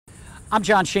I'm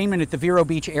John Shainman at the Vero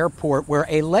Beach Airport, where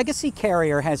a legacy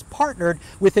carrier has partnered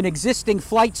with an existing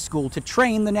flight school to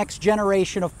train the next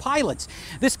generation of pilots.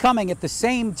 This coming at the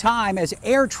same time as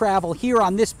air travel here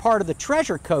on this part of the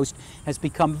Treasure Coast has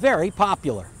become very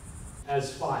popular.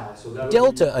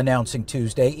 Delta announcing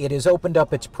Tuesday it has opened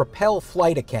up its Propel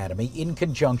Flight Academy in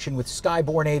conjunction with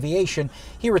Skyborne Aviation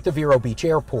here at the Vero Beach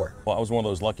Airport. Well, I was one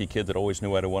of those lucky kids that always knew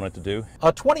what I wanted to do.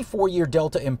 A 24-year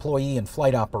Delta employee in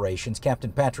flight operations,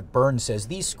 Captain Patrick Burns, says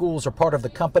these schools are part of the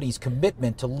company's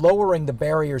commitment to lowering the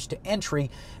barriers to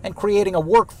entry and creating a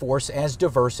workforce as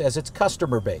diverse as its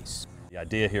customer base. The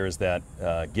idea here is that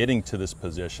getting to this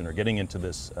position or getting into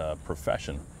this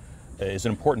profession is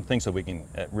an important thing so we can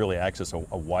really access a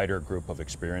wider group of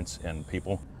experience and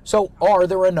people. So are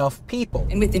there enough people?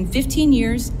 And within 15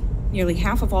 years, nearly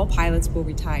half of all pilots will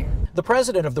retire. The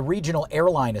president of the Regional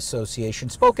Airline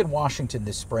Association spoke in Washington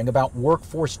this spring about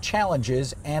workforce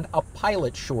challenges and a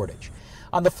pilot shortage.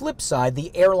 On the flip side,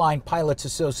 the Airline Pilots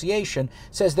Association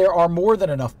says there are more than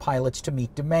enough pilots to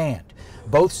meet demand.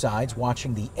 Both sides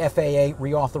watching the FAA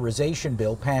reauthorization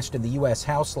bill passed in the U.S.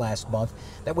 House last month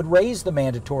that would raise the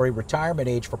mandatory retirement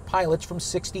age for pilots from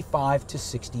 65 to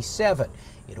 67.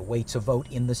 It awaits a vote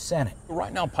in the Senate.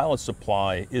 Right now, pilot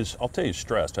supply is, I'll tell you,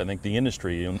 stressed. I think the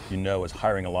industry, you know, is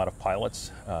hiring a lot of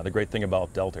pilots. The great thing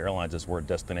about Delta Airlines is we're a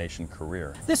destination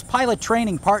career. This pilot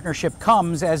training partnership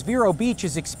comes as Vero Beach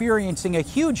is experiencing a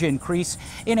huge increase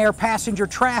in air passenger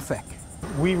traffic.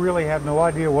 We really had no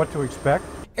idea what to expect.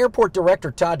 Airport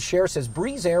Director Todd Scher says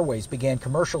Breeze Airways began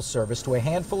commercial service to a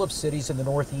handful of cities in the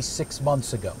Northeast 6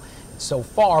 months ago. So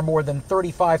far, more than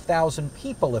 35,000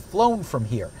 people have flown from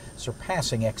here,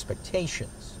 surpassing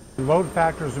expectations. Load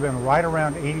factors have been right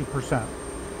around 80%.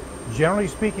 Generally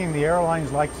speaking, the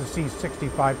airlines like to see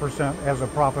 65% as a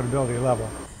profitability level.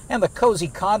 And the cozy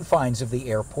confines of the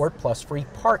airport, plus free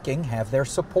parking, have their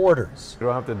supporters. You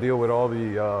don't have to deal with all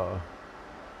the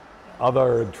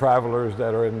other travelers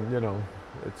that are in,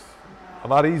 it's a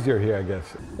lot easier here, I guess.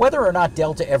 Whether or not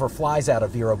Delta ever flies out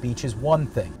of Vero Beach is one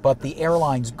thing, but the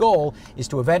airline's goal is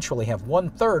to eventually have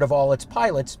 1/3 of all its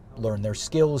pilots learn their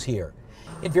skills here.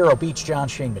 In Vero Beach, John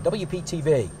Shainman,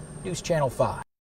 WPTV, News Channel 5.